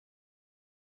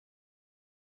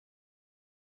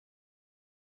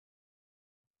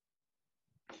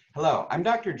Hello, I'm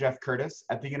Dr. Jeff Curtis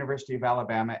at the University of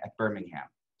Alabama at Birmingham.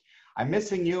 I'm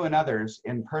missing you and others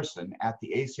in person at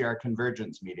the ACR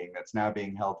Convergence meeting that's now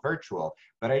being held virtual,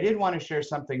 but I did want to share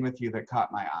something with you that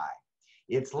caught my eye.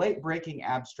 It's late-breaking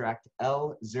abstract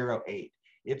L08.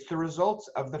 It's the results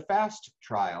of the FAST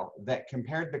trial that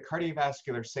compared the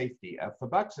cardiovascular safety of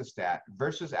Febuxostat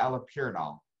versus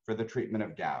allopurinol for the treatment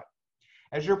of gout.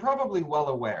 As you're probably well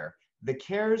aware, the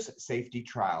CARES safety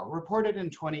trial reported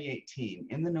in 2018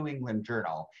 in the New England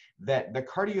Journal that the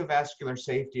cardiovascular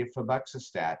safety of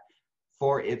Febuxostat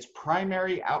for its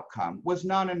primary outcome was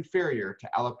non-inferior to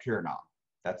allopurinol.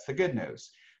 That's the good news.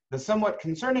 The somewhat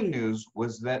concerning news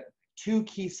was that two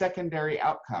key secondary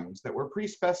outcomes that were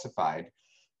pre-specified,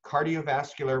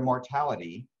 cardiovascular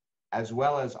mortality as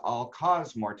well as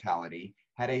all-cause mortality,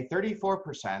 had a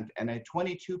 34% and a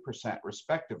 22%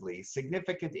 respectively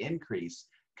significant increase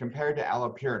compared to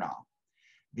allopurinol.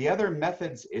 The other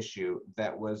methods issue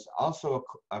that was also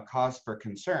a cause for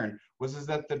concern was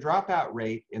that the dropout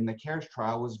rate in the CARES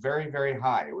trial was very, very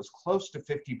high. It was close to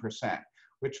 50%,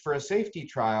 which for a safety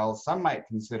trial, some might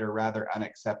consider rather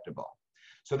unacceptable.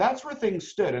 So that's where things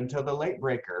stood until the late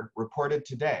breaker reported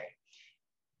today.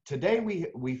 Today,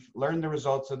 we've learned the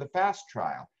results of the FAST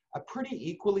trial, a pretty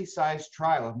equally sized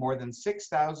trial of more than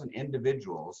 6,000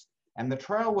 individuals, and the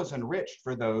trial was enriched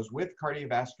for those with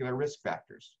cardiovascular risk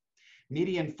factors.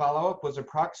 Median follow-up was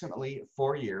approximately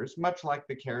 4 years, much like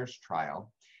the CARES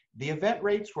trial. The event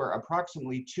rates were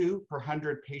approximately 2 per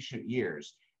 100 patient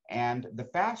years, and the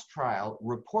FAST trial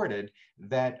reported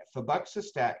that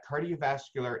Febuxostat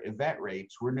cardiovascular event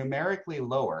rates were numerically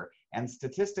lower and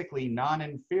statistically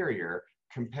non-inferior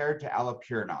compared to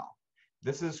allopurinol.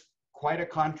 This is quite a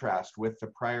contrast with the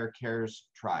prior CARES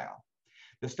trial.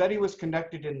 The study was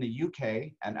conducted in the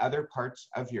UK and other parts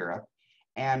of Europe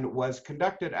and was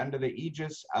conducted under the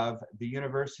aegis of the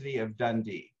University of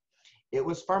Dundee. It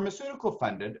was pharmaceutical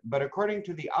funded, but according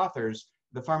to the authors,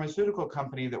 the pharmaceutical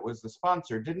company that was the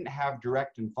sponsor didn't have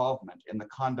direct involvement in the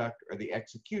conduct or the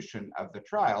execution of the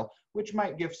trial, which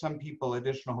might give some people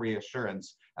additional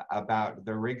reassurance about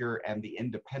the rigor and the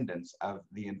independence of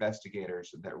the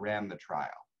investigators that ran the trial.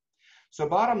 So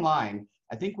bottom line,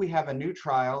 I think we have a new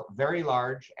trial, very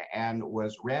large, and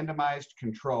was randomized,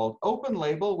 controlled, open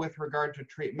label with regard to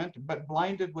treatment, but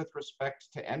blinded with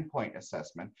respect to endpoint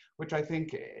assessment, which I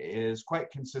think is quite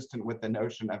consistent with the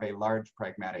notion of a large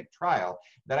pragmatic trial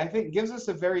that I think gives us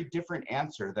a very different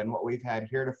answer than what we've had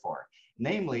heretofore.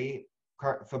 Namely,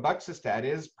 Febuxostat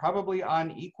is probably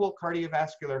on equal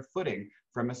cardiovascular footing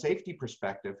from a safety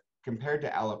perspective compared to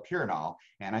allopurinol.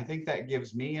 And I think that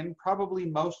gives me and probably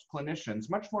most clinicians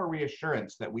much more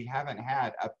reassurance that we haven't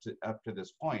had up to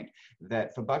this point,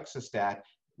 that Febuxostat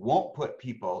won't put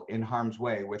people in harm's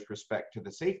way with respect to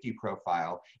the safety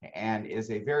profile and is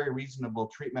a very reasonable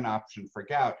treatment option for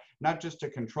gout, not just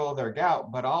to control their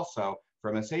gout, but also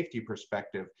from a safety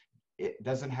perspective, it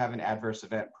doesn't have an adverse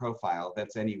event profile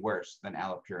that's any worse than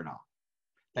allopurinol.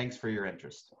 Thanks for your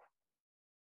interest.